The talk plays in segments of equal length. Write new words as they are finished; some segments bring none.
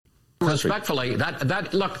Respectfully,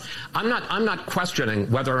 look, I'm not questioning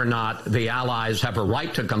whether or not the allies have a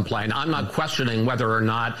right to complain. I'm not questioning whether or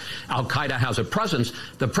not Al Qaeda has a presence.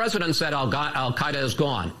 The president said Al Qaeda is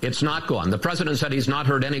gone. It's not gone. The president said he's not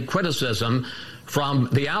heard any criticism from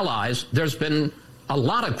the allies. There's been a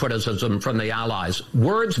lot of criticism from the allies.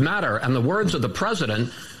 Words matter, and the words of the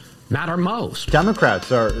president matter most.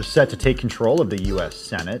 Democrats are set to take control of the U.S.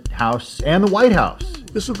 Senate, House, and the White House.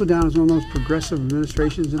 This will go down as one of the most progressive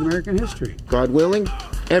administrations in American history. God willing,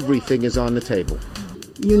 everything is on the table.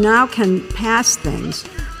 You now can pass things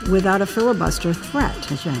without a filibuster threat.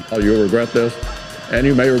 That's right. Oh, you'll regret this, and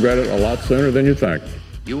you may regret it a lot sooner than you think.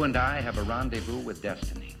 You and I have a rendezvous with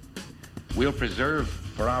destiny. We'll preserve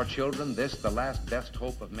for our children this, the last best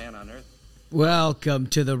hope of man on earth. Welcome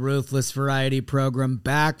to the Ruthless Variety Program,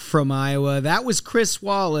 back from Iowa. That was Chris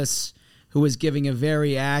Wallace, who was giving a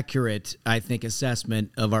very accurate, I think,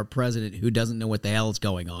 assessment of our president who doesn't know what the hell is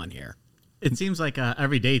going on here. It seems like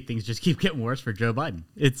every day things just keep getting worse for Joe Biden.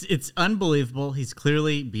 It's unbelievable. He's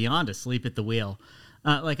clearly beyond asleep at the wheel.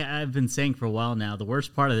 Like I've been saying for a while now, the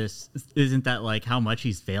worst part of this isn't that like how much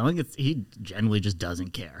he's failing. He generally just doesn't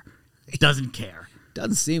care. Doesn't care.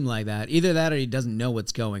 Doesn't seem like that. Either that or he doesn't know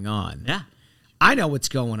what's going on. Yeah. I know what's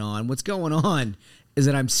going on. What's going on is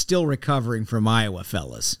that I'm still recovering from Iowa,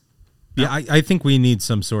 fellas. Yeah, I think we need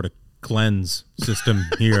some sort of cleanse system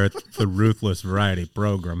here at the Ruthless Variety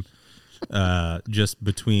Program. Just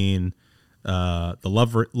between the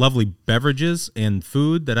lovely beverages and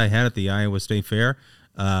food that I had at the Iowa State Fair,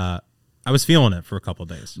 I was feeling it for a couple of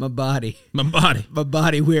days. My body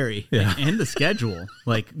weary. Yeah. And the schedule.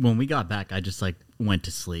 Like when we got back, I just went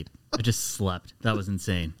to sleep. I just slept. That was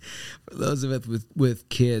insane. For those of us with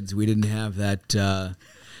kids, we didn't have that.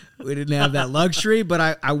 We didn't have that luxury.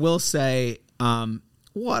 But I will say,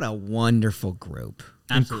 what a wonderful group!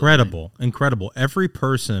 Absolutely. Incredible. Every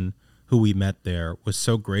person who we met there was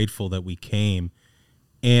so grateful that we came,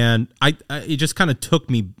 and it just kind of took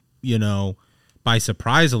me, by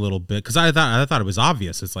surprise a little bit because I thought it was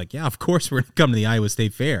obvious. It's like, yeah, of course we're going to come to the Iowa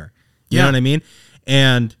State Fair. You know what I mean?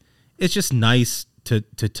 And it's just nice to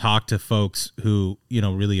talk to folks who,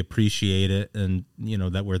 really appreciate it and,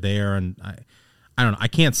 that we're there. And I don't know. I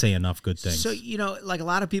can't say enough good things. So, like a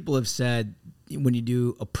lot of people have said, when you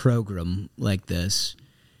do a program like this,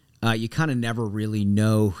 you kind of never really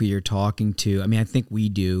know who you're talking to. I mean, I think we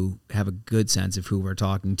do have a good sense of who we're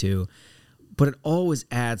talking to, but it always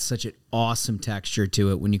adds such an awesome texture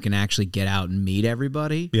to it when you can actually get out and meet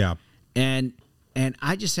everybody. Yeah. And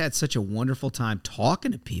I just had such a wonderful time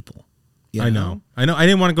talking to people. I know. I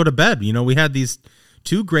didn't want to go to bed. We had these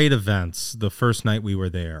two great events the first night we were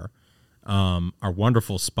there. Our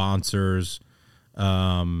wonderful sponsors,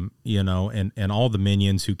 and all the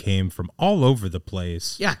minions who came from all over the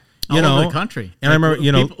place. Yeah. All over the country. And I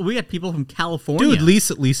remember, we had people from California. Dude,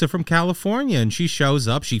 Lisa from California, and she shows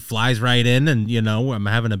up. She flies right in, and, I'm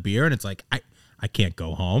having a beer, and it's like, I can't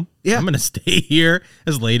go home. Yeah. I'm going to stay here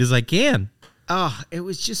as late as I can. Oh, it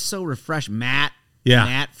was just so refreshing. Matt,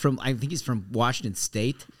 I think he's from Washington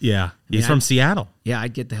State. Yeah, he's from Seattle. Yeah,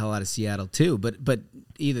 I'd get the hell out of Seattle too. But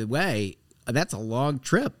either way, that's a long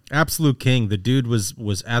trip. Absolute king. The dude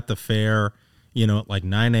was at the fair, at like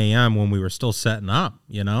 9 a.m. when we were still setting up.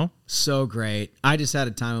 So great. I just had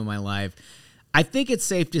a time of my life. I think it's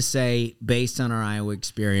safe to say, based on our Iowa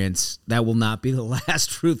experience, that will not be the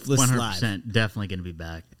last Ruthless 100% Live. definitely going to be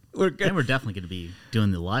back. We're definitely going to be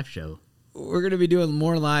doing the live show. We're going to be doing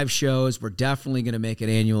more live shows. We're definitely going to make an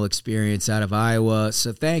annual experience out of Iowa.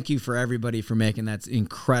 So thank you for everybody for making that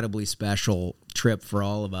incredibly special trip for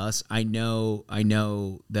all of us. I know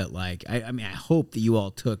that I hope that you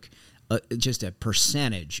all took just a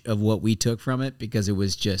percentage of what we took from it because it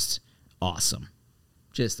was just awesome.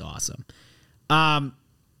 Just awesome. All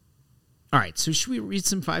right. So should we read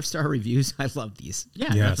some 5-star reviews? I love these.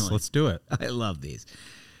 Yeah, yes, definitely. Let's do it. I love these.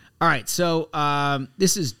 All right, so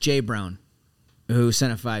this is Jay Brown, who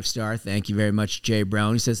sent a 5-star. Thank you very much, Jay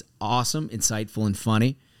Brown. He says, awesome, insightful, and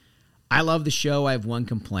funny. I love the show. I have one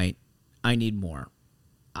complaint. I need more.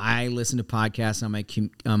 I listen to podcasts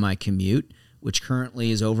on my commute, which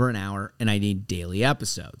currently is over an hour, and I need daily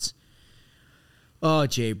episodes. Oh,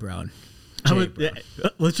 Jay Brown.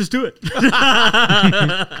 Let's just do it.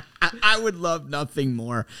 I would love nothing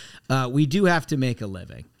more. We do have to make a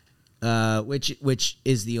living. Which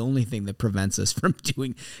is the only thing that prevents us from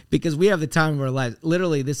doing, because we have the time of our lives.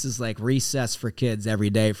 Literally, this is like recess for kids every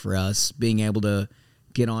day for us, being able to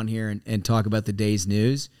get on here and talk about the day's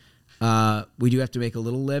news. We do have to make a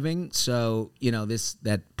little living, so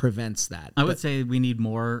that prevents that. I would say we need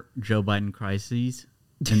more Joe Biden crises,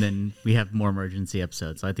 and then we have more emergency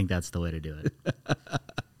episodes. So I think that's the way to do it.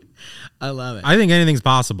 I love it. I think anything's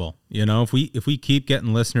possible. You know, if we keep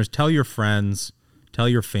getting listeners, tell your friends, tell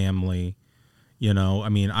your family. You know, I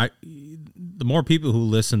mean, the more people who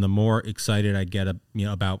listen, the more excited I get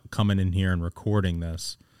about coming in here and recording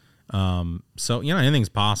this. So, you know, anything's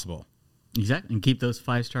possible. Exactly. And keep those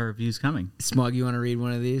 5-star reviews coming. Smug, you want to read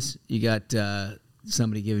one of these? You got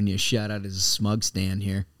somebody giving you a shout out as a Smug stand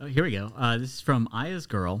here. Oh, here we go. This is from Aya's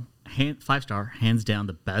Girl. 5-star, hands down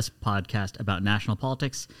the best podcast about national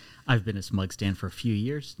politics. I've been a Smug stand for a few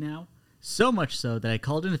years now. So much so that I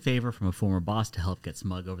called in a favor from a former boss to help get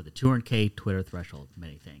Smug over the 200K Twitter threshold.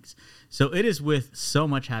 Many thanks. So it is with so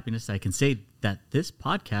much happiness that I can say that this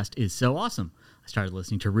podcast is so awesome. I started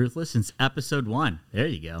listening to Ruthless since episode 1. There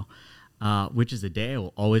you go. Which is a day I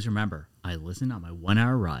will always remember. I listened on my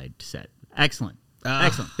 1-hour ride to set. Excellent.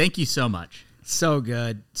 Excellent. Thank you so much. So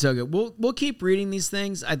good. So good. We'll keep reading these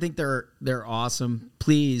things. I think they're awesome.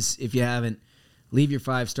 Please, if you haven't, leave your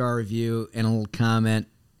 5-star review and a little comment,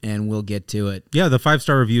 and we'll get to it. Yeah, the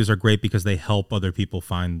 5-star reviews are great because they help other people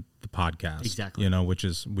find the podcast. Exactly. You know, which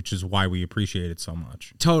is why we appreciate it so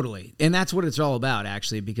much. Totally. And that's what it's all about,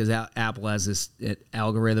 actually, because Apple has this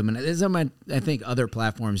algorithm, and it's something I think other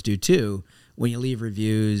platforms do too. When you leave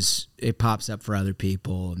reviews, it pops up for other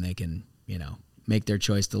people, and they can, you know, make their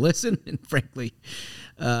choice to listen and, frankly,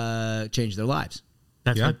 change their lives.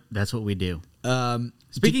 That's what we do.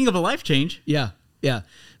 Speaking of a life change. Yeah.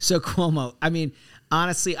 So Cuomo, I mean,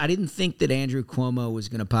 honestly, I didn't think that Andrew Cuomo was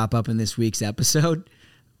going to pop up in this week's episode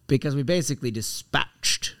because we basically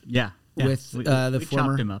dispatched with the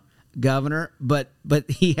former governor, but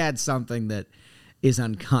he had something that is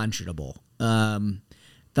unconscionable.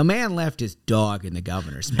 The man left his dog in the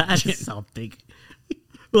governor's mansion. That's something.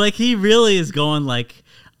 Like, he really is going like,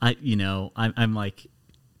 I'm like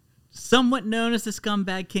somewhat known as the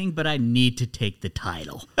scumbag king, but I need to take the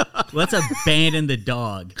title. Let's abandon the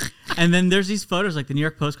dog. And then there's these photos, like the New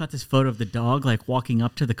York Post got this photo of the dog, like walking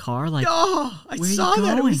up to the car. Like, I saw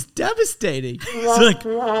that. It was devastating. It's like,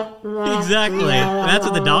 exactly. That's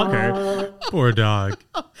what the dog heard. Poor dog.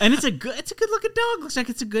 And it's a good looking dog. Looks like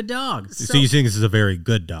it's a a good dog. So you think this is a very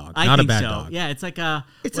good dog, not a bad dog? Yeah, it's like a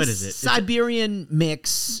what is it? Siberian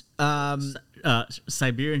mix.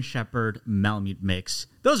 Siberian Shepherd Malamute mix.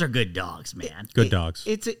 Those are good dogs, man. Good dogs.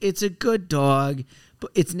 It's a good dog,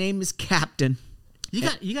 but its name is Captain.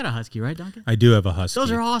 You got a husky, right, Duncan? I do have a husky.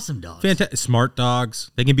 Those are awesome dogs. Fantastic, smart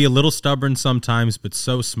dogs. They can be a little stubborn sometimes, but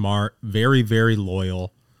so smart. Very, very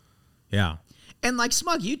loyal. Yeah. And like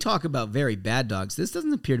Smug, you talk about very bad dogs. This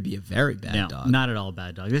doesn't appear to be a very bad dog. Not at all a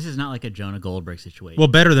bad dog. This is not like a Jonah Goldberg situation. Well,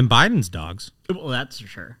 better than Biden's dogs. Well, that's for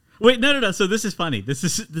sure. Wait, no. So this is funny. This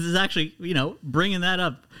is actually, bringing that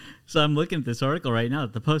up. So I'm looking at this article right now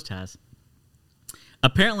that the Post has.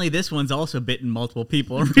 Apparently, this one's also bitten multiple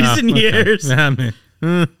people in recent years. What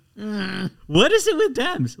is it with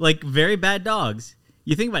Dems? Like, very bad dogs.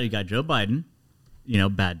 You think about it, you got Joe Biden,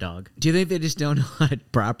 bad dog. Do you think they just don't know how to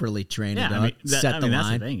properly train a dog? That's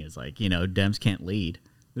the thing is, like, Dems can't lead.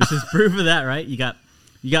 This is proof of that, right? You got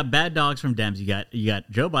bad dogs from Dems. You got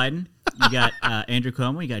Joe Biden. You got Andrew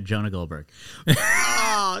Cuomo. You got Jonah Goldberg.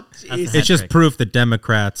 Oh, jeez. It's just proof that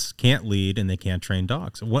Democrats can't lead and they can't train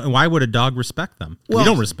dogs. Why would a dog respect them? Well, you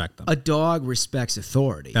don't respect them. A dog respects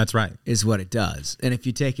authority. That's right. Is what it does. And if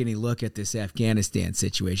you take any look at this Afghanistan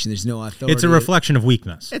situation, there's no authority. It's a reflection of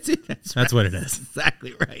weakness. That's right. What it is. That's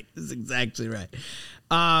exactly right. That's exactly right.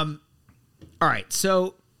 All right.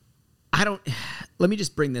 So let me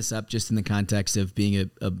just bring this up just in the context of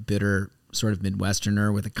being a bitter sort of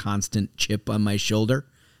Midwesterner with a constant chip on my shoulder.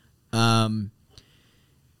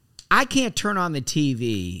 I can't turn on the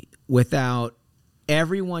TV without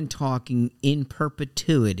everyone talking in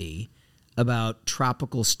perpetuity about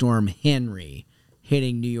Tropical Storm Henry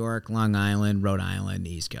hitting New York, Long Island, Rhode Island,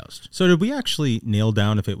 the East Coast. So did we actually nail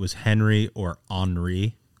down if it was Henry or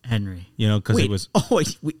Henri? Henry. Because it was...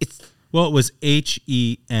 Well, it was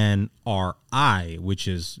Henri, which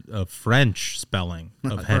is a French spelling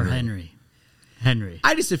of Henry. Henry.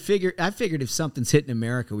 I figured if something's hitting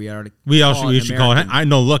America, we should call it. I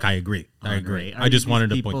know. Look, I agree. I agree. I just wanted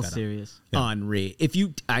to point that serious? out. Yeah. Henri.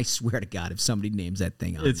 I swear to God, if somebody names that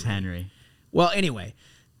thing, Henri. It's Henry. Well, anyway,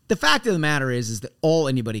 the fact of the matter is that all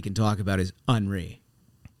anybody can talk about is Henri,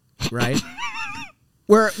 right?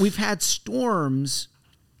 Where we've had storms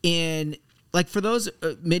in, like, for those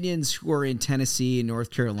minions who are in Tennessee and North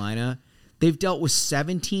Carolina. They've dealt with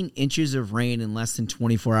 17 inches of rain in less than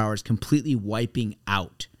 24 hours, completely wiping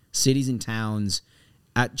out cities and towns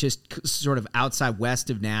at just sort of outside west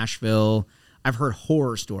of Nashville. I've heard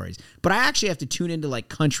horror stories. But I actually have to tune into, like,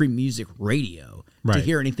 country music radio to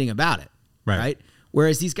hear anything about it. Right?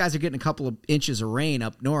 Whereas these guys are getting a couple of inches of rain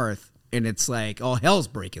up north, and it's like all hell's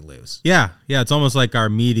breaking loose. Yeah. It's almost like our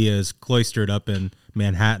media is cloistered up in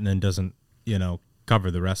Manhattan and doesn't,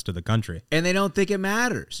 cover the rest of the country. And they don't think it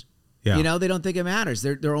matters. Yeah. They don't think it matters.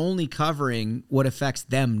 They're only covering what affects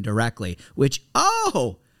them directly, which,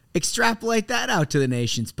 extrapolate that out to the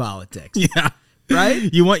nation's politics. Yeah.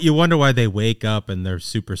 Right? You wonder why they wake up and they're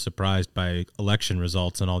super surprised by election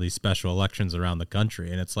results and all these special elections around the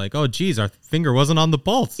country. And it's like, oh, geez, our finger wasn't on the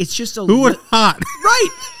pulse. It's just who would thought? Right.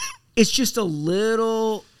 It's just a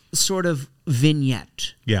little sort of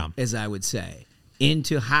vignette, Yeah. as I would say,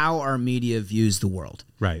 into how our media views the world.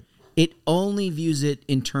 Right. It only views it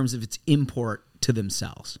in terms of its import to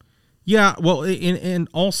themselves. Yeah, well, and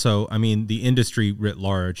also, I mean, the industry writ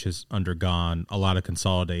large has undergone a lot of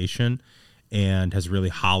consolidation and has really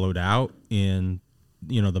hollowed out in,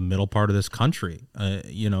 the middle part of this country.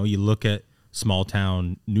 You look at small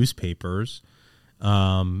town newspapers,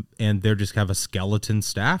 and they just have a skeleton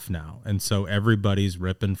staff now. And so everybody's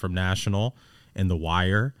ripping from National and The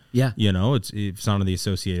Wire. Yeah. If it's not in the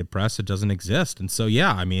Associated Press, it doesn't exist. And so,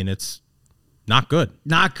 yeah, I mean, it's not good.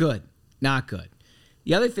 Not good.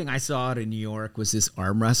 The other thing I saw out in New York was this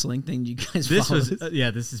arm wrestling thing. You guys follow this?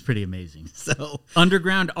 This is pretty amazing. So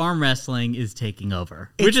underground arm wrestling is taking over,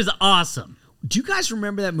 which is awesome. Do you guys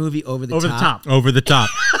remember that movie Over the Top? Over the Top.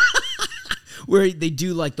 Where they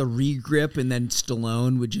do like the re-grip and then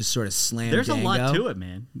Stallone would just sort of slam There's Dango. a lot to it,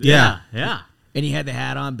 man. Yeah. And he had the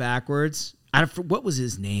hat on backwards. What was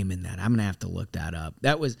his name in that? I'm gonna have to look that up.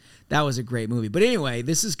 That was a great movie. But anyway,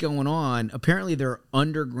 this is going on. Apparently, there are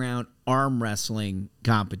underground arm wrestling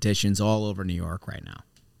competitions all over New York right now.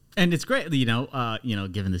 And it's great,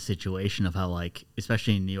 given the situation of how, like,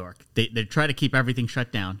 especially in New York, they try to keep everything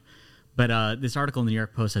shut down. But this article in the New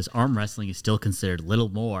York Post says arm wrestling is still considered little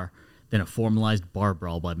more than a formalized bar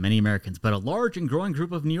brawl by many Americans. But a large and growing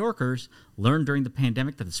group of New Yorkers learned during the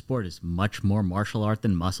pandemic that the sport is much more martial art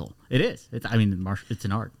than muscle. It is. It's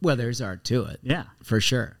an art. Well, there's art to it. Yeah. For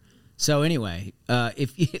sure. So anyway,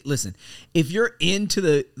 if you're into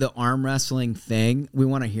the arm wrestling thing, we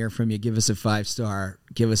want to hear from you. Give us a 5-star.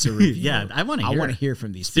 Give us a review. Yeah, I want to hear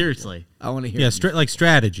from these seriously. People. I want to hear. Yeah, like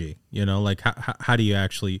strategy. Like how do you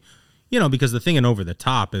actually, because the thing in Over the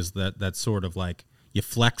Top is that sort of like you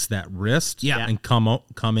flex that wrist and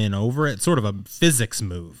come in over it. It's sort of a physics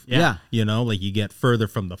move. Yeah. Like you get further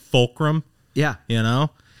from the fulcrum. Yeah.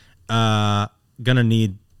 Gonna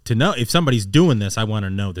need to know if somebody's doing this. I want to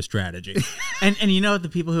know the strategy. and the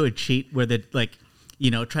people who would cheat where they like,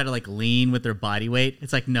 try to like lean with their body weight.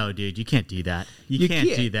 It's like, no, dude, you can't do that. You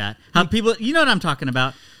can't do that. How people, what I'm talking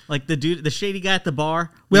about? Like the shady guy at the bar.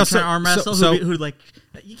 Well, trying to arm wrestle. Who like,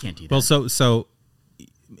 you can't do that. Well, so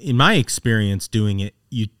in my experience doing it,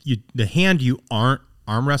 you the hand you aren't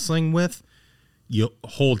arm wrestling with, you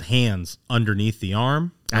hold hands underneath the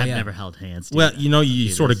arm. I've never held hands. Well, you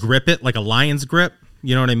sort of grip it like a lion's grip.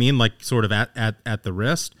 You know what I mean? Like sort of at the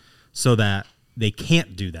wrist, so that they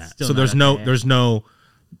can't do that. Still so there's no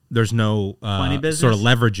funny business? Sort of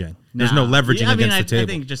leveraging. There's no leveraging against the table. I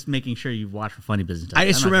think just making sure you watch for funny business. I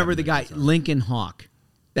just remember the guy Lincoln Hawk.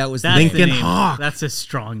 That's Lincoln Hawk. That's a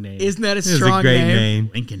strong name. Isn't that a strong a great name?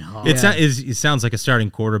 Lincoln Hawk. It sounds like a starting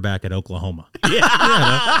quarterback at Oklahoma.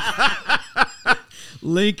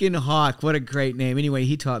 Lincoln Hawk. What a great name. Anyway,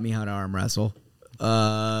 he taught me how to arm wrestle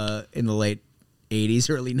in the late 80s,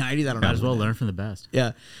 early 90s. I don't know. Might as well learn from the best.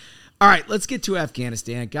 Yeah. All right, let's get to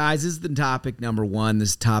Afghanistan. Guys, this is the topic number one. This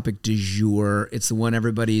is topic du jour. It's the one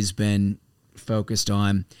everybody's been focused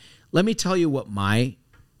on. Let me tell you what my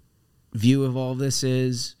view of all this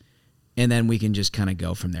is, and then we can just kind of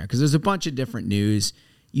go from there. Because there's a bunch of different news.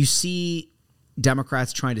 You see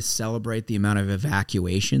Democrats trying to celebrate the amount of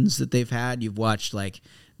evacuations that they've had. You've watched like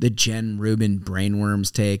the Jen Rubin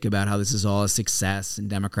brainworms take about how this is all a success, and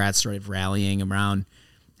Democrats sort of rallying around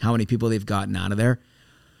how many people they've gotten out of there.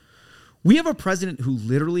 We have a president who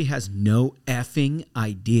literally has no effing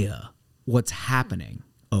idea what's happening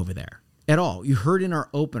over there at all. You heard in our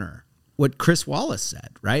opener what Chris Wallace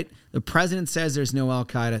said, right? The president says there's no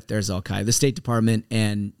Al-Qaeda, there's Al-Qaeda. The State Department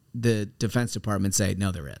and the Defense Department say,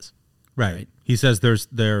 no, there is. Right. He says there's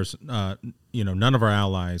none of our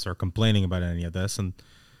allies are complaining about any of this. And,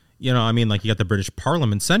 you got the British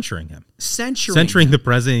Parliament censuring him. Censuring the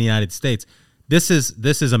president of the United States. This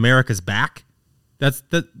is America's back. That's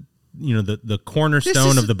the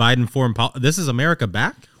cornerstone of the Biden foreign policy. This is America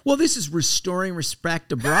back? Well, this is restoring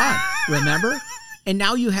respect abroad, remember? And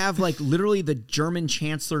now you have like literally the German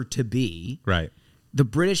chancellor to be. Right. The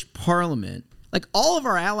British Parliament. Like all of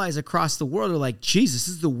our allies across the world are like, Jesus,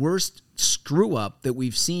 this is the worst screw up that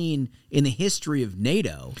we've seen in the history of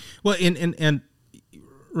NATO. Well, and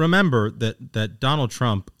remember that Donald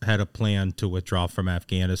Trump had a plan to withdraw from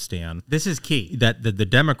Afghanistan. This is key. That the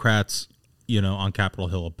Democrats, on Capitol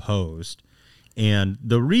Hill opposed. And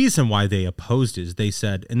the reason why they opposed is they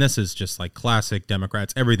said, and this is just like classic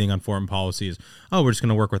Democrats, everything on foreign policy is, oh, we're just going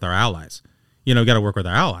to work with our allies. Got to work with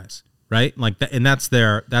our allies, right? Like that, and that's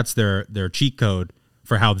their cheat code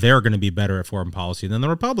for how they're going to be better at foreign policy than the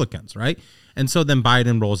Republicans, right? And so then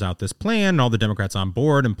Biden rolls out this plan, and all the Democrats on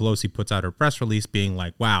board, and Pelosi puts out her press release being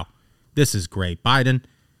like, wow, this is great. Biden,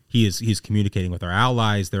 he's communicating with our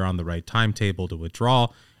allies. They're on the right timetable to withdraw.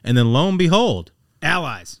 And then lo and behold,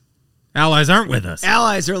 Allies aren't with us.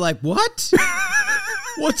 Allies are like, what?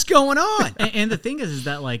 What's going on? And the thing is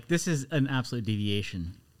that like this is an absolute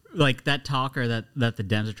deviation. Like that talker that the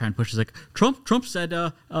Dems are trying to push is like Trump said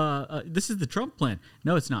this is the Trump plan.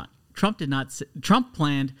 No, it's not. Trump did not. Trump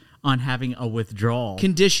planned on having a withdrawal,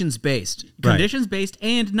 conditions based,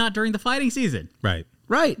 and not during the fighting season. Right.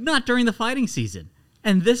 Not during the fighting season.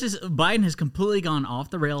 And this is Biden has completely gone off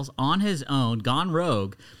the rails on his own, gone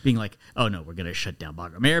rogue, being like, oh no, we're going to shut down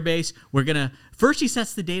Bagram Air Base. First he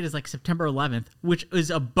sets the date as like September 11th, which is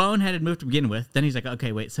a boneheaded move to begin with. Then he's like,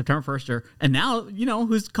 okay, wait, September 1st. And now,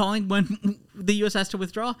 who's calling when the U.S. has to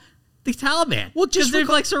withdraw? The Taliban. Well, just they've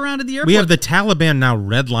like surrounded the airport. We have the Taliban now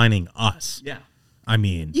redlining us. Yeah. I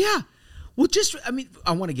mean. Yeah. Well,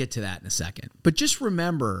 I want to get to that in a second. But just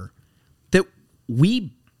remember that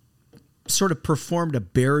we sort of performed a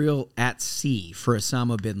burial at sea for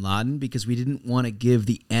Osama bin Laden because we didn't want to give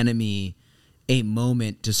the enemy a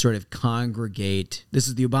moment to sort of congregate. This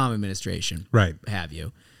is the Obama administration. Right. Have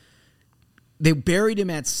you. They buried him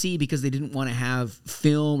at sea because they didn't want to have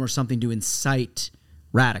film or something to incite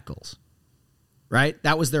radicals. Right?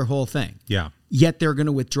 That was their whole thing. Yeah. Yet they're going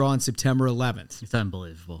to withdraw on September 11th. It's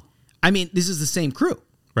unbelievable. I mean, this is the same crew.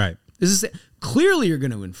 Right. Clearly you're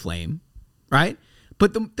going to inflame, right?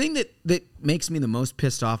 But the thing that makes me the most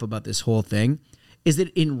pissed off about this whole thing is that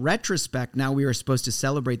in retrospect, now we are supposed to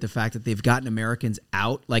celebrate the fact that they've gotten Americans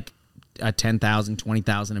out, like 10,000,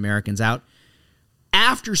 20,000 Americans out,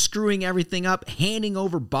 after screwing everything up, handing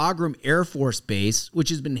over Bagram Air Force Base, which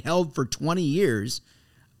has been held for 20 years,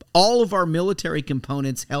 all of our military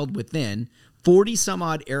components held within,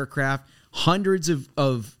 40-some-odd aircraft, hundreds of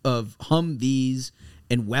Humvees,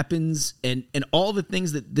 and weapons and all the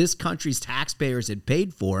things that this country's taxpayers had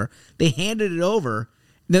paid for. They handed it over.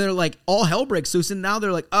 And then they're like, all hell breaks loose. And now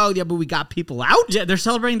they're like, oh, yeah, but we got people out? Yeah, they're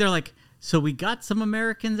celebrating. They're like, so we got some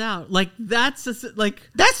Americans out. Like, that's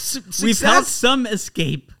success. We've had some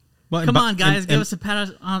escape. Well, Come on, guys, give us a pat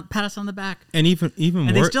us on the back. And even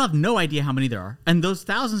and they still have no idea how many there are. And those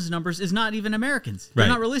thousands of numbers is not even Americans. They're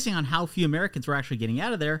not releasing on how few Americans were actually getting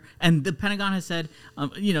out of there. And the Pentagon has said,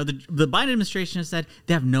 the Biden administration has said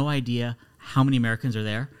they have no idea how many Americans are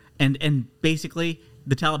there. And basically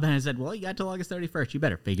the Taliban has said, well, you got till August 31st. You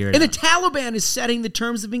better figure it out. And the Taliban is setting the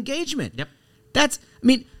terms of engagement. Yep.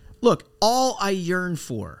 Look, all I yearn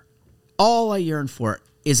for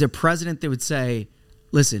is a president that would say,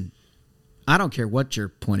 listen, I don't care what your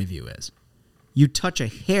point of view is. You touch a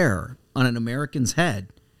hair on an American's head,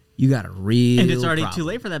 you got a real And it's already problem. too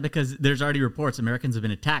late for that because there's already reports Americans have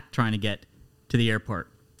been attacked trying to get to the airport.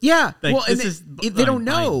 Yeah. Like, well, and they don't Biden.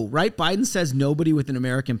 know, right? Biden says nobody with an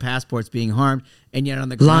American passport is being harmed, and yet on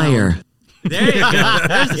the ground... Liar. There you go.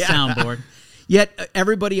 There's the soundboard. Yet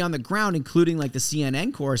everybody on the ground, including like the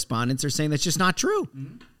CNN correspondents, are saying that's just not true.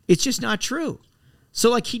 Mm-hmm. It's just not true. So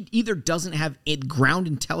like he either doesn't have ground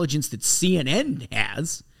intelligence that CNN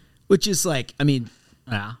has, which is like,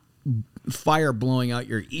 fire blowing out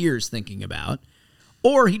your ears thinking about,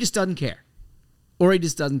 or he just doesn't care. Or he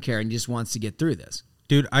just doesn't care and just wants to get through this.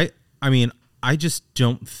 Dude, I just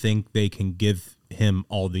don't think they can give him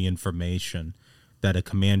all the information that a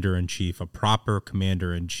commander-in-chief, a proper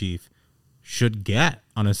commander-in-chief, should get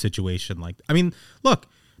on a situation like that. Look,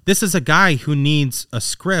 this is a guy who needs a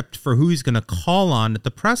script for who he's going to call on at the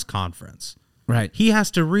press conference. Right. He has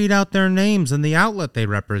to read out their names and the outlet they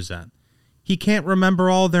represent. He can't remember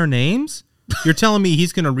all their names? You're telling me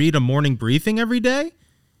he's going to read a morning briefing every day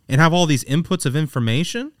and have all these inputs of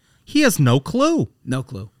information? He has no clue. No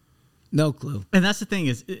clue. And that's the thing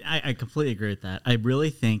is, I completely agree with that. I really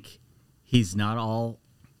think he's not all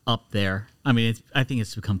up there. I think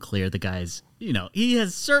it's become clear the guy's, he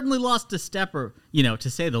has certainly lost a step or, to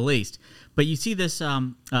say the least. But you see this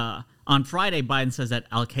on Friday, Biden says that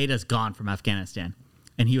Al-Qaeda's gone from Afghanistan.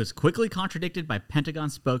 And he was quickly contradicted by Pentagon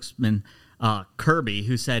spokesman Kirby,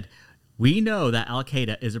 who said, we know that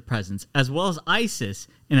Al-Qaeda is a presence, as well as ISIS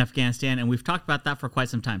in Afghanistan, and we've talked about that for quite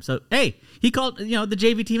some time. So, hey, he called, the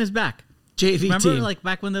JV team is back. JV Remember, team. like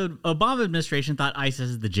back when the Obama administration thought ISIS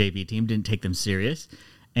is the JV team, didn't take them serious.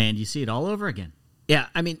 and you see it all over again. Yeah,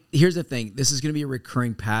 I mean, here's the thing. This is going to be a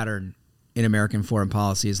recurring pattern in American foreign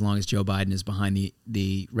policy as long as Joe Biden is behind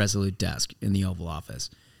the resolute desk in the Oval Office.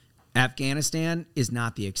 Afghanistan is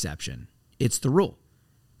not the exception. It's the rule.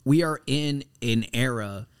 We are in an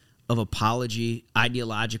era of apology,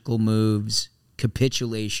 ideological moves,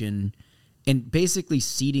 capitulation, and basically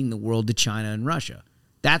ceding the world to China and Russia.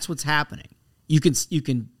 That's what's happening. You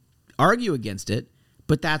can argue against it,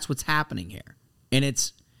 but that's what's happening here. And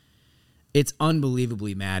it's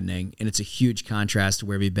unbelievably maddening, and it's a huge contrast to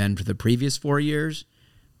where we've been for the previous 4 years.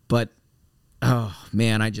 But, oh,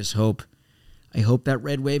 man, I hope that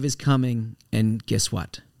red wave is coming, and guess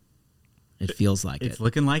what? It feels like It's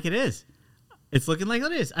looking like it is. It's looking like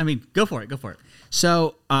it is. I mean, go for it.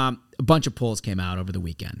 So a bunch of polls came out over the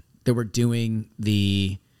weekend that were doing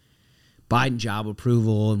the Biden job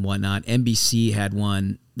approval and whatnot. NBC had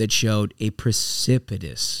one that showed a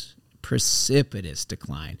precipitous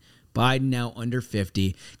decline. Biden now under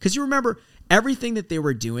 50. Because you remember everything that they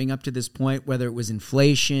were doing up to this point, whether it was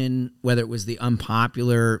inflation, whether it was the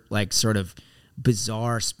unpopular, like sort of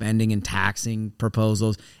bizarre spending and taxing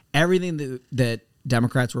proposals, everything that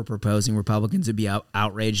Democrats were proposing, Republicans would be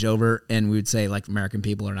outraged over, and we would say, like, American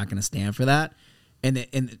people are not going to stand for that. And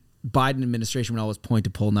the Biden administration would always point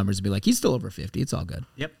to poll numbers and be like, he's still over 50. It's all good.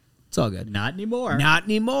 Yep. It's all good. Not anymore. Not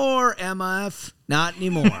anymore, MF. Not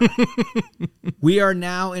anymore. We are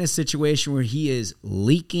now in a situation where he is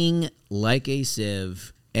leaking like a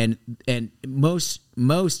sieve, and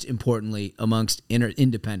most importantly, amongst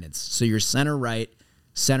independents. So your center right,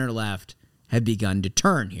 center left have begun to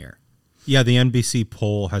turn here. Yeah, the NBC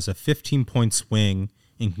poll has a 15-point swing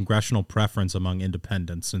in congressional preference among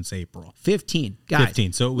independents since April. 15. Guys,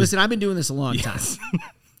 15. So it was, listen, I've been doing this a long time.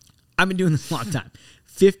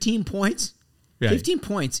 15 points? Right. 15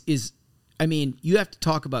 points is, I mean, you have to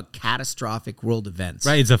talk about catastrophic world events.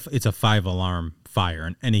 Right, it's a 5-alarm fire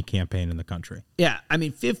in any campaign in the country. Yeah, I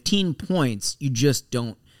mean, 15 points, you just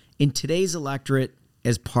don't, in today's electorate,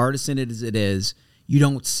 as partisan as it is, you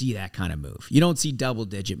don't see that kind of move. You don't see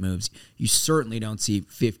double-digit moves. You certainly don't see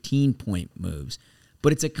 15-point moves.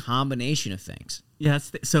 But it's a combination of things. Yeah,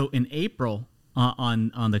 so in April,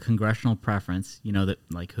 on the congressional preference, you know, that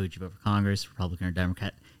like who'd you vote for Congress, Republican or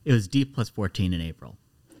Democrat, it was D plus 14 in April.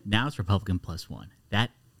 Now it's Republican plus 1.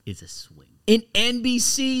 That is a swing. In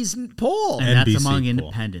NBC's poll. And that's NBC among poll.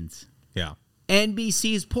 independents. Yeah.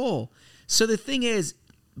 NBC's poll. So the thing is,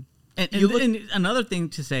 and another thing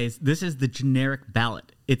to say is this is the generic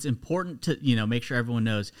ballot. It's important to, you know, make sure everyone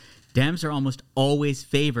knows Dems are almost always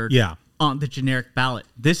favored on the generic ballot.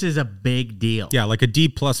 This is a big deal. Yeah, like a D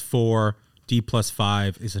plus 4, D plus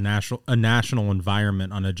 5 is a national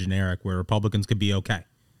environment on a generic where Republicans could be okay.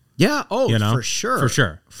 Yeah, you know? For sure.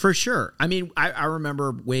 For sure. I mean, I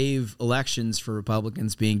remember wave elections for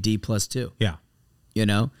Republicans being D plus 2. Yeah. You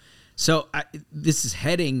know? So this is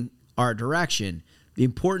heading our direction. The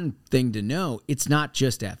important thing to know, it's not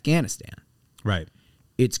just Afghanistan. Right.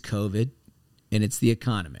 It's COVID and it's the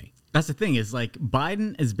economy. That's the thing is, like,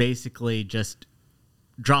 Biden is basically just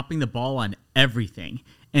dropping the ball on everything.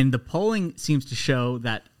 And the polling seems to show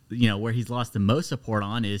that, you know, where he's lost the most support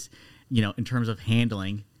on is, you know, in terms of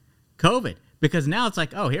handling COVID. Because now it's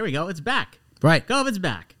like, oh, here we go. It's back. Right. COVID's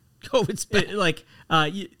back. COVID's back.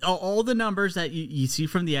 All the numbers that you see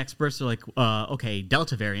from the experts are like, okay,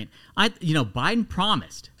 Delta variant. Biden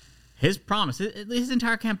promised. His promise, his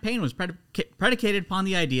entire campaign was predicated upon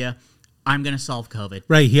the idea, I'm going to solve COVID.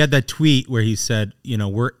 Right. He had that tweet where he said, you know,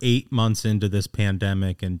 we're 8 months into this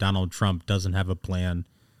pandemic and Donald Trump doesn't have a plan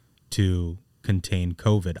to contain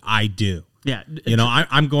COVID. I do. Yeah. You know,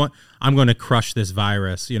 I'm going to crush this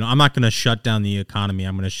virus. You know, I'm not going to shut down the economy.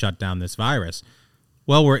 I'm going to shut down this virus.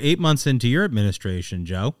 Well, we're 8 months into your administration,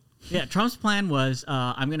 Joe. Yeah. Trump's plan was,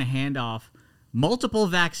 I'm going to hand off multiple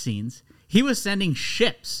vaccines. He was sending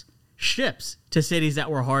ships to cities that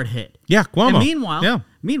were hard hit. Yeah, Cuomo. And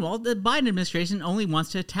meanwhile, the Biden administration only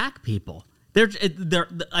wants to attack people.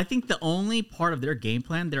 I think the only part of their game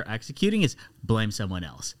plan they're executing is blame someone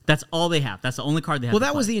else. That's all they have. That's the only card they have. Well,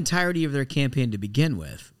 that was the entirety of their campaign to begin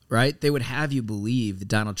with, right? They would have you believe that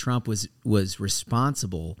Donald Trump was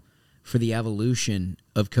responsible for the evolution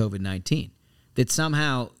of COVID-19, that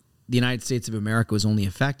somehow the United States of America was only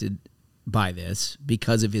affected by this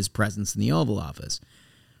because of his presence in the Oval Office.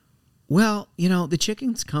 Well, you know, the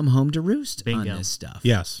chickens come home to roost on this stuff.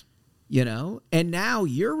 Yes. You know, and now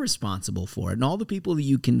you're responsible for it. And all the people that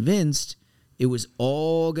you convinced it was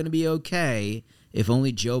all going to be okay if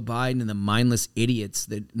only Joe Biden and the mindless idiots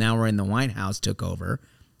that now are in the White House took over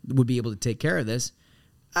would be able to take care of this.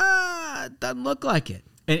 It doesn't look like it.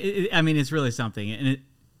 I mean, it's really something. And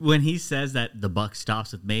when he says that the buck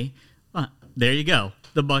stops with me, there you go.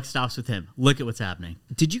 The buck stops with him. Look at what's happening.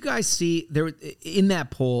 Did you guys see there in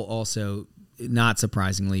that poll also, not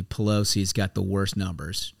surprisingly, Pelosi's got the worst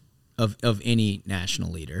numbers of any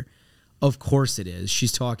national leader. Of course it is.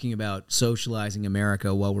 She's talking about socializing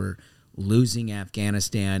America while we're losing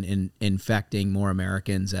Afghanistan and infecting more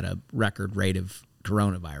Americans at a record rate of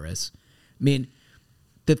coronavirus. I mean,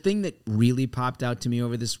 the thing that really popped out to me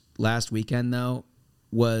over this last weekend, though,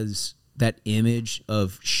 was that image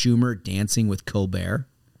of Schumer dancing with Colbert.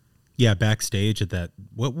 Yeah, backstage at that.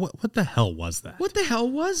 What the hell was that? What the hell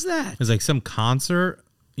was that? It was like some concert,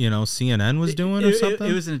 CNN was doing or something.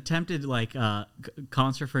 It was an attempted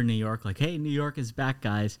concert for New York. Like, hey, New York is back,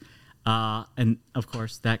 guys. And of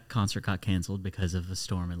course, that concert got canceled because of a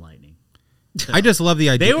storm and lightning. So I just love the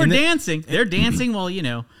idea. They were dancing. They're dancing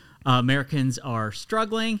while, Americans are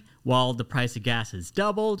struggling, while the price of gas has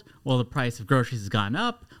doubled, while the price of groceries has gone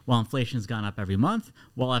up, while inflation has gone up every month,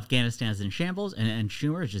 while Afghanistan is in shambles, and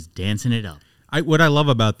Schumer is just dancing it up. What I love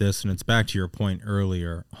about this, and it's back to your point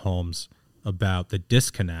earlier, Holmes, about the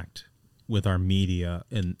disconnect with our media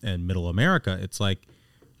and middle America. It's like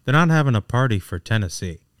they're not having a party for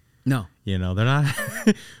Tennessee. No. They're not.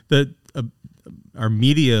 Our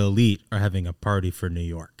media elite are having a party for New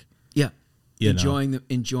York. Yeah.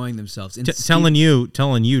 Enjoying themselves. And telling you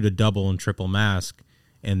to double and triple mask,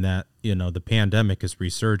 and that the pandemic is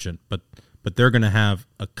resurgent, but they're going to have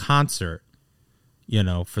a concert,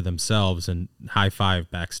 for themselves and high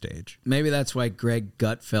five backstage. Maybe that's why Greg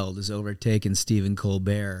Gutfeld has overtaken Stephen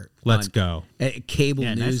Colbert. Let's go. A cable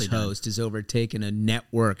news host has overtaken a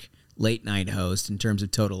network late night host in terms of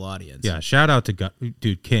total audience. Yeah, shout out to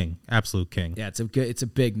dude King, absolute king. Yeah, it's a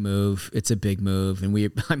big move. It's a big move, and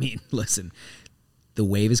listen, the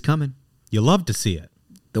wave is coming. You love to see it.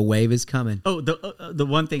 The wave is coming. Oh, the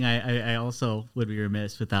one thing I also would be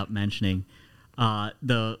remiss without mentioning, on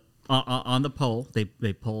the poll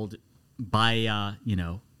they polled by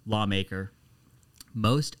lawmaker,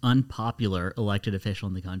 most unpopular elected official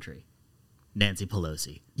in the country, Nancy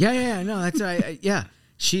Pelosi. Yeah, no, that's yeah.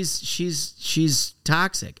 She's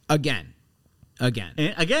toxic again.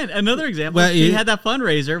 And again, another example. She had that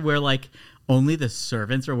fundraiser where only the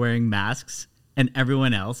servants are wearing masks and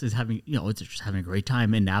everyone else is having it's just having a great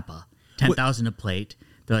time in Napa. 10,000 a plate.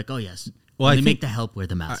 They're like, oh yes. Well, they make the help wear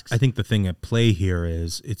the masks. I think the thing at play here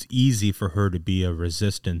is it's easy for her to be a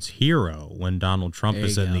resistance hero when Donald Trump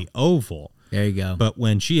is in the Oval. There you go. But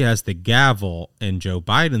when she has the gavel and Joe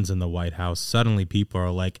Biden's in the White House, suddenly people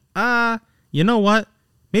are like, you know what?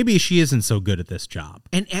 Maybe she isn't so good at this job.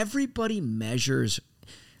 And everybody measures,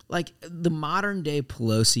 the modern day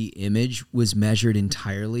Pelosi image was measured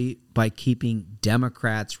entirely by keeping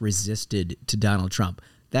Democrats resisted to Donald Trump.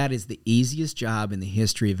 That is the easiest job in the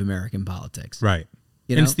history of American politics. Right.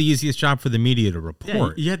 And it's the easiest job for the media to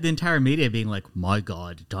report. Yeah, you had the entire media being like, my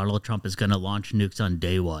God, Donald Trump is going to launch nukes on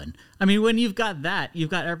day one. I mean, when you've got that, you've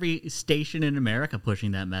got every station in America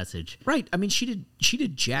pushing that message. Right. I mean, she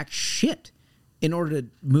did jack shit in order to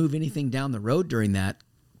move anything down the road during that.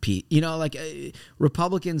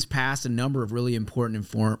 Republicans passed a number of really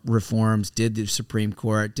important reforms, did the Supreme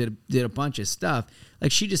Court, did a bunch of stuff.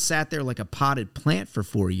 She just sat there like a potted plant for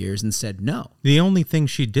 4 years and said no. The only thing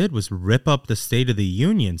she did was rip up the State of the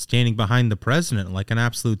Union, standing behind the president like an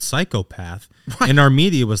absolute psychopath. Right. And our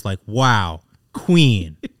media was like, wow,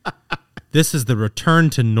 Queen. This is the return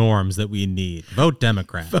to norms that we need. Vote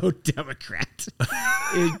Democrat. Vote Democrat.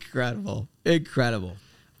 Incredible.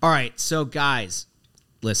 All right, so guys,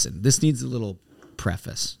 listen, this needs a little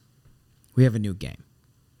preface. We have a new game.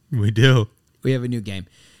 We do. We have a new game.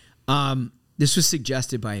 This was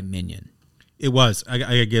suggested by a minion. It was.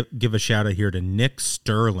 I give a shout out here to Nick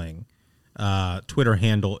Sterling. Twitter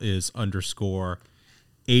handle is _ADEast1.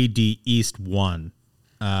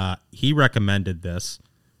 He recommended this.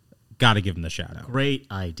 Got to give him the shout out. Great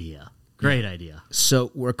idea.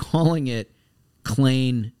 So we're calling it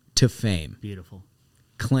Klain to Fame. Beautiful.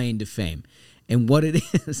 Klain to Fame. And what it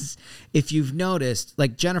is, if you've noticed,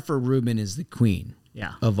 Jennifer Rubin is the queen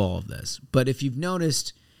of all of this. But if you've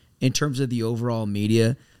noticed, in terms of the overall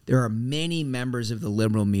media, there are many members of the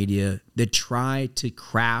liberal media that try to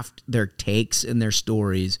craft their takes and their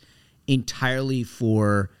stories entirely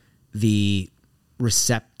for the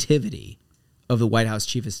receptivity of the White House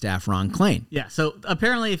Chief of Staff, Ron Klain. Yeah, so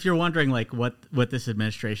apparently if you're wondering what this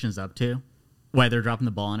administration is up to, why they're dropping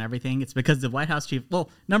the ball on everything, it's because the White House chief,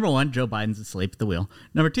 number one, Joe Biden's asleep at the wheel.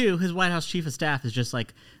 Number two, his White House Chief of Staff is just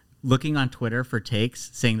looking on Twitter for takes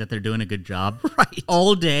saying that they're doing a good job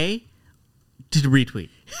all day to retweet.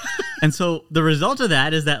 And so the result of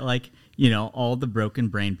that is that all the broken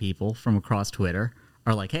brain people from across Twitter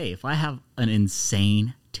are like, hey, if I have an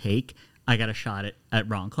insane take, I got a shot at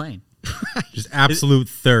Ron Klain. Just absolute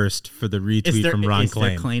thirst for the retweet from Ron It's their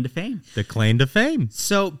Klain. claim to fame. The claim to fame.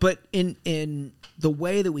 So, but in the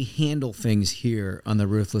way that we handle things here on the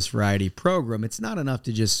Ruthless Variety program, it's not enough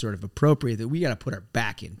to just sort of appropriate that. We got to put our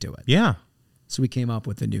back into it. Yeah. So we came up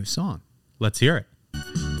with a new song. Let's hear it. Don't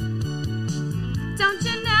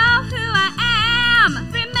you know who I am?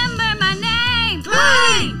 Remember my name.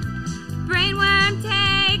 Klain! Brainworm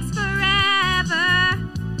takes forever.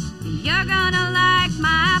 You're gonna like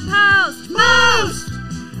my post most.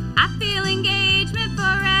 I feel engagement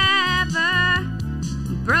forever.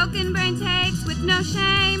 Broken brain takes with no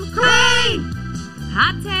shame. Klain!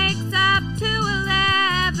 Hot takes up to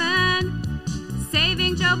 11.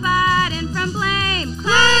 Saving Joe Biden from blame.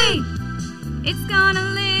 Klain! It's gonna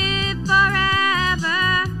live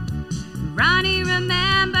forever. Ronnie,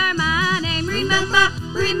 remember my name. Remember,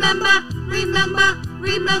 remember, remember,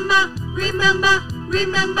 remember, remember,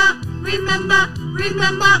 remember, remember,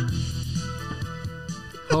 remember.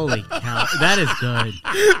 Holy cow, that is good.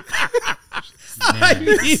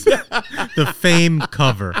 The fame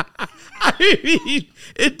cover. I mean,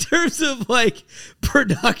 in terms of like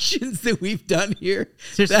productions that we've done here,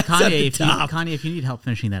 Seriously, that's at the top. Kanye, if you need help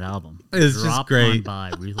finishing that album, It's just drop great. on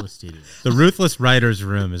by Ruthless Studios. The Ruthless Writers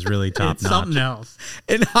Room is really top It's notch. something else.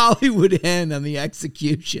 And Hollywood End on the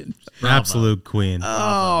execution. Absolute queen.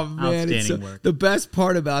 Oh man, it's Outstanding work. the best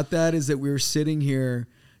part about that is that we were sitting here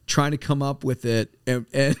trying to come up with it, and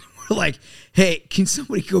we're like, "Hey, can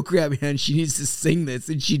somebody go grab Hen? She needs to sing this,"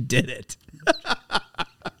 and she did it.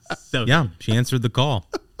 So Yeah, she answered the call.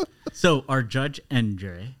 So our judge and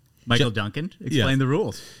jury, Michael Duncan, explain Yes. the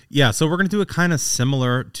rules. Yeah, so we're going to do it kind of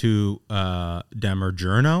similar to Demer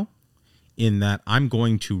Journo in that I'm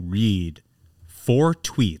going to read 4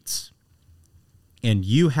 tweets, and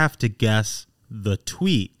you have to guess the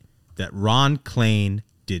tweet that Ron Klain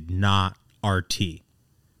did not RT.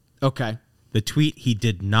 Okay. The tweet he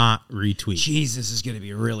did not retweet. Jeez, this is going to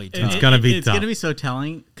be really tough. It's gonna be It's tough. gonna be so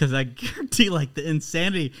telling because I guarantee, like the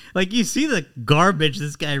insanity, like you see the garbage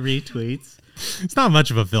this guy retweets. It's not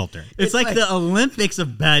much of a filter. It's like the Olympics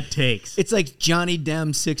of bad takes. It's like Johnny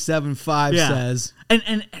Dem 675 says,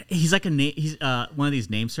 and he's like he's one of these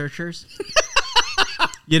name searchers.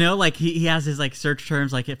 You know, like he has his like search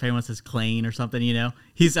terms, like if anyone says Klain or something, you know,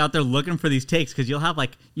 he's out there looking for these takes because you'll have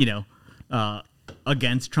like, you know,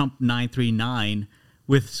 against Trump 939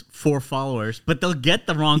 with 4 followers, but they'll get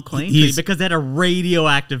the wrong Klain tweet because they had a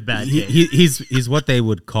radioactive bad take. He's what they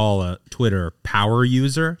would call a Twitter power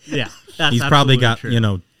user. Yeah, that's he's probably got true. you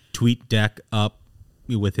know TweetDeck up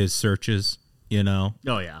with his searches. You know.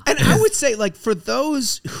 Oh yeah. and I would say, like, for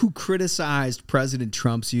those who criticized President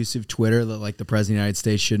Trump's use of Twitter, that like the President of the United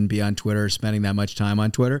States shouldn't be on Twitter or spending that much time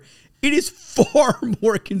on Twitter, it is far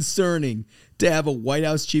more concerning to have a White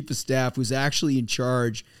House chief of staff who's actually in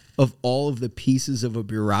charge of all of the pieces of a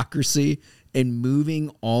bureaucracy and moving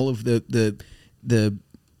all of the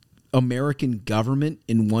American government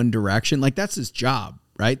in one direction. Like, that's his job,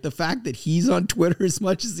 right? The fact that he's on Twitter as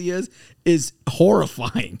much as he is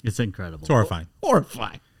horrifying. It's incredible. It's horrifying.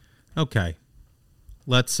 Horrifying. Okay,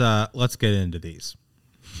 let's get into these.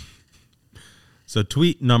 So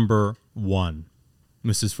tweet number 1.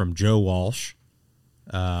 This is from Joe Walsh.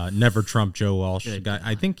 Never Trump Joe Walsh. Guy,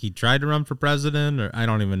 I think he tried to run for president, or I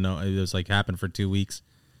don't even know. It was like happened for 2 weeks.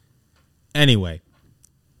 Anyway,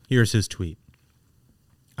 here's his tweet.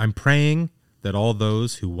 I'm praying that all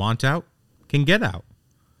those who want out can get out.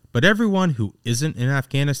 But everyone who isn't in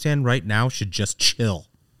Afghanistan right now should just chill.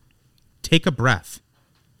 Take a breath.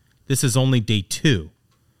 This is only day 2.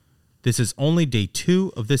 This is only day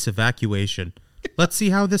 2 of this evacuation. Let's see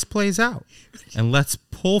how this plays out. And let's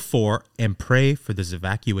pull for and pray for this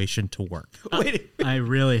evacuation to work. I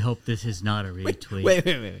really hope this is not a retweet.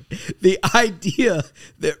 Wait. The idea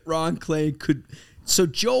that Ron Klain could... So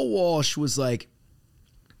Joe Walsh was like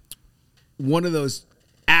one of those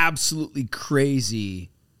absolutely crazy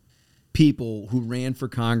people who ran for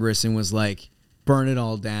Congress and was like, burn it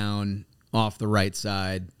all down off the right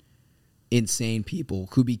side. Insane people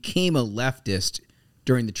who became a leftist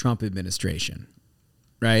during the Trump administration,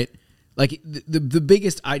 right? Like the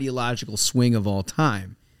biggest ideological swing of all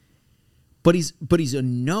time. But he's a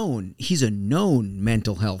known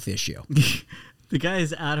mental health issue. The guy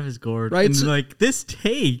is out of his gourd. Right, And so- like this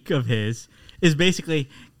take of his is basically,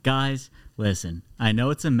 guys, listen, I know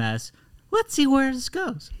it's a mess. Let's see where this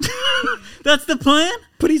goes. That's the plan.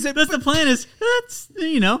 But the plan is that's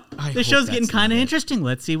I the hope show's getting that's kind of not it. interesting.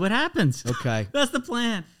 Let's see what happens. Okay. That's the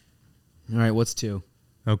plan. All right, what's 2?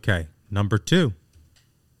 Okay, number 2.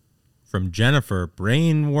 From Jennifer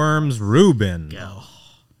Brainworms Rubin.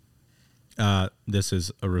 this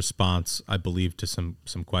is a response, I believe, to some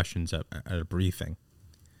questions at a briefing.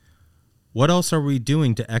 What else are we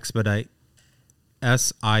doing to expedite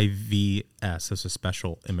SIVS? This is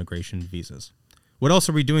special immigration visas. What else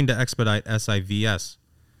are we doing to expedite SIVS?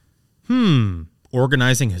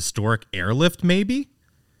 Organizing historic airlift, maybe?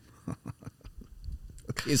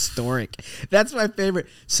 Historic. That's my favorite.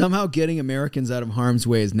 Somehow getting Americans out of harm's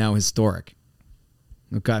way is now historic.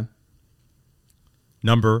 Okay.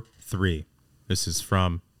 Number 3. This is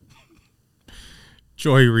from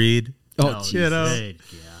Joy Reid. Good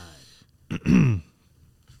God.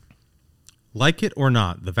 Like it or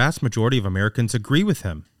not, the vast majority of Americans agree with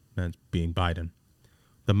him, being Biden.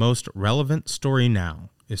 The most relevant story now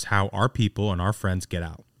is how our people and our friends get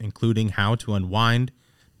out, including how to unwind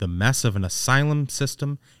the mess of an asylum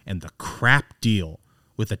system and the crap deal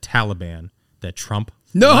with the Taliban that Trump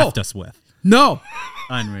left us with. No.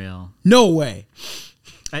 Unreal. No way.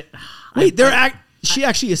 She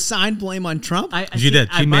actually assigned blame on Trump? She did.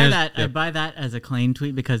 I buy that as a Klain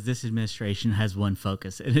tweet because this administration has one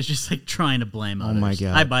focus, and it's just like trying to blame others. Oh, my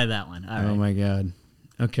God. I buy that one. All right. My God.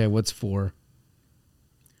 Okay, what's 4?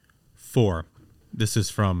 4. This is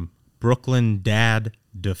from Brooklyn Dad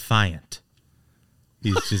Defiant.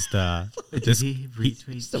 He's just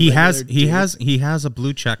he has a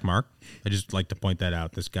blue check mark. I just like to point that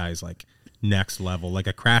out. This guy's like next level, like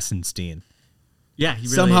a Krasenstein. Yeah, he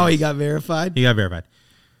really somehow is. He got verified.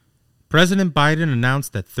 President Biden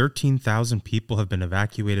announced that 13,000 people have been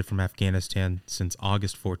evacuated from Afghanistan since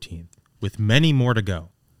August 14th, with many more to go.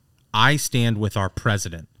 I stand with our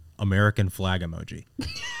president. American flag emoji.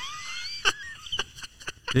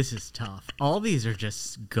 This is tough. All these are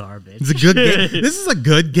just garbage. It's a good game. This is a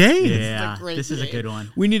good game. Yeah, this is a good one.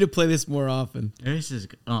 We need to play this more often. This is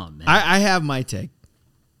man. I have my take.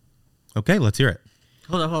 Okay, let's hear it.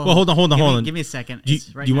 Hold on. Give me a second.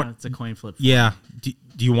 It's a coin flip. Yeah. Do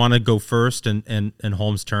you want to go first and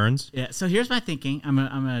Holmes turns? Yeah. So here's my thinking. I'm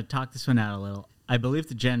gonna talk this one out a little. I believe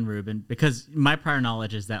to Jen Rubin because my prior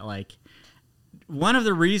knowledge is that like one of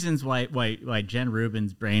the reasons why Jen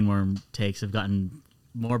Rubin's brainworm takes have gotten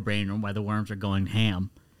more brainworm, why the worms are going ham,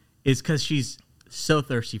 is because she's so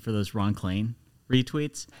thirsty for those Ron Klain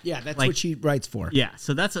retweets. Yeah, that's what she writes for. Yeah,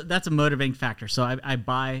 so that's a motivating factor. So I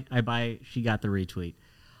buy she got the retweet.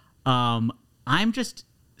 I'm just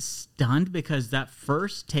stunned because that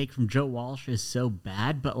first take from Joe Walsh is so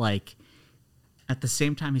bad, but like at the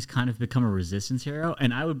same time he's kind of become a resistance hero,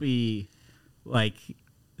 and I would be like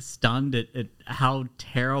stunned at how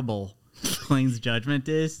terrible Klain's judgment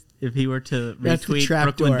is if he were to retweet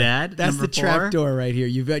Brooklyn Dad. That's the trapdoor right here.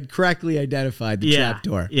 You've correctly identified the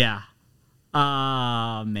trapdoor. Yeah.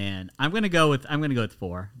 Man, I'm gonna go with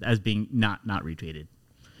 4 as being not retweeted.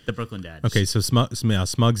 The Brooklyn Dad. Okay, so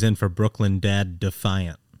Smug's in for Brooklyn Dad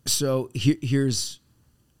Defiant. So here's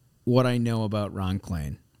what I know about Ron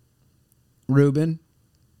Klain. Rubin,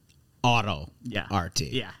 auto RT.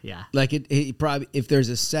 Yeah. Like it probably, if there's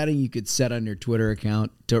a setting you could set on your Twitter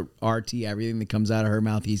account to RT everything that comes out of her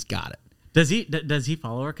mouth, he's got it. Does he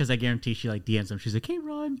follow her? Because I guarantee she like DMs him. She's like, "Hey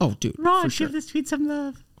Ron, dude, Ron, give this tweet some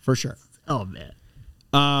love." For sure. Oh man.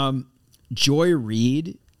 Joy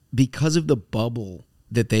Reid, because of the bubble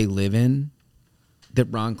that they live in, that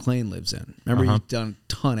Ron Klain lives in. Remember, he's done a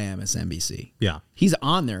ton of MSNBC. Yeah. He's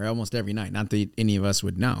on there almost every night. Not that any of us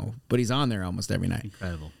would know, but he's on there almost every night.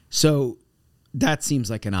 Incredible. So that seems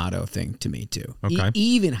like an auto thing to me, too. Okay.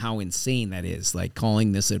 Even how insane that is, like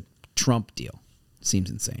calling this a Trump deal, seems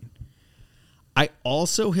insane. I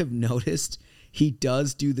also have noticed he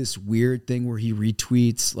does do this weird thing where he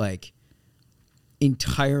retweets, like,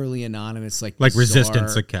 entirely anonymous, like bizarre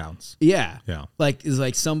resistance accounts. Yeah. Yeah. Like is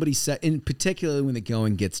like somebody said, and particularly when the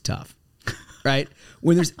going gets tough, right?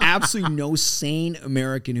 When there's absolutely no sane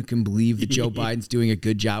American who can believe that Joe Biden's doing a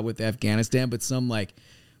good job with Afghanistan, but some like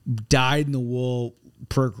dyed in the wool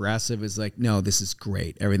progressive is like, no, this is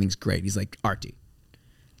great. Everything's great. He's like, RT.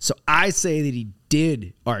 So I say that he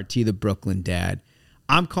did RT the Brooklyn Dad.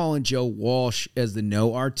 I'm calling Joe Walsh as the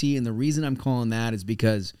no RT. And the reason I'm calling that is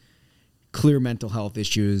because clear mental health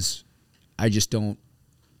issues. I think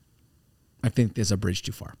there's a bridge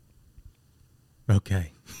too far.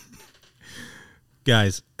 Okay.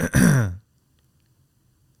 Guys,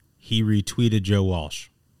 he retweeted Joe Walsh.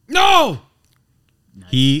 No!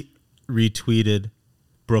 He retweeted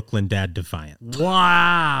Brooklyn Dad Defiant.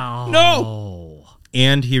 Wow. No!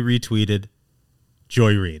 And he retweeted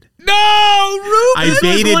Joy Reid. No, Ruben! I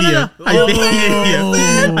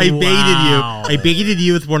baited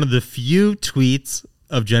you with one of the few tweets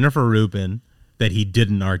of Jennifer Rubin that he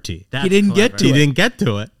didn't RT. That's He didn't clever. get to He it. didn't get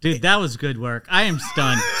to it. Dude, that was good work. I am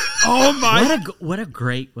stunned. Oh my! What a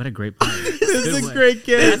great play. This is a great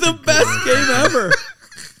game. It's the best game ever.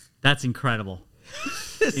 That's incredible.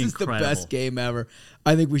 This is the best game ever.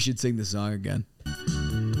 I think we should sing the song again.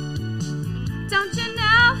 Don't you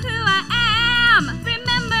know who I am?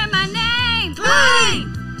 Remember my name.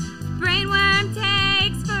 Klain! Brainworm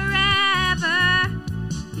takes forever.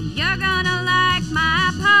 You're gonna like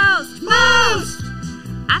my post most.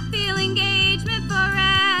 I feel engagement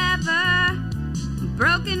forever.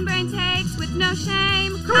 Broken brain takes with no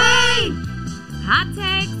shame. Klain! Hot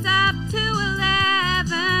takes up to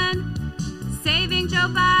 11. Saving Joe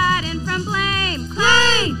Biden from blame.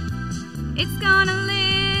 Klain! It's gonna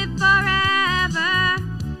live forever.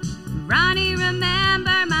 Ronnie,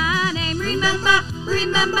 remember my name. Remember,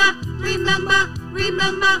 remember, remember,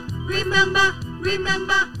 remember, remember,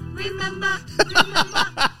 remember, remember, remember.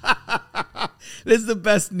 This is the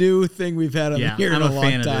best new thing we've had on here in a long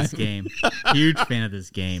time. I'm a fan of this game. Huge fan of this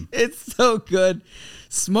game. It's so good.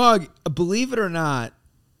 Smug, believe it or not,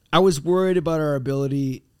 I was worried about our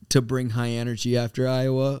ability to bring high energy after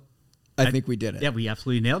Iowa. I think we did it. Yeah, we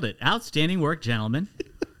absolutely nailed it. Outstanding work, gentlemen.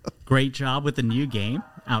 Great job with the new game.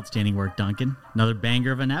 Outstanding work, Duncan. Another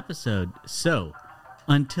banger of an episode. So,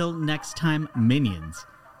 until next time, minions,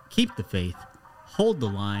 keep the faith, hold the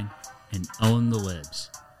line, and own the libs.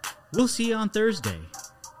 We'll see you on Thursday.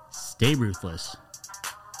 Stay ruthless.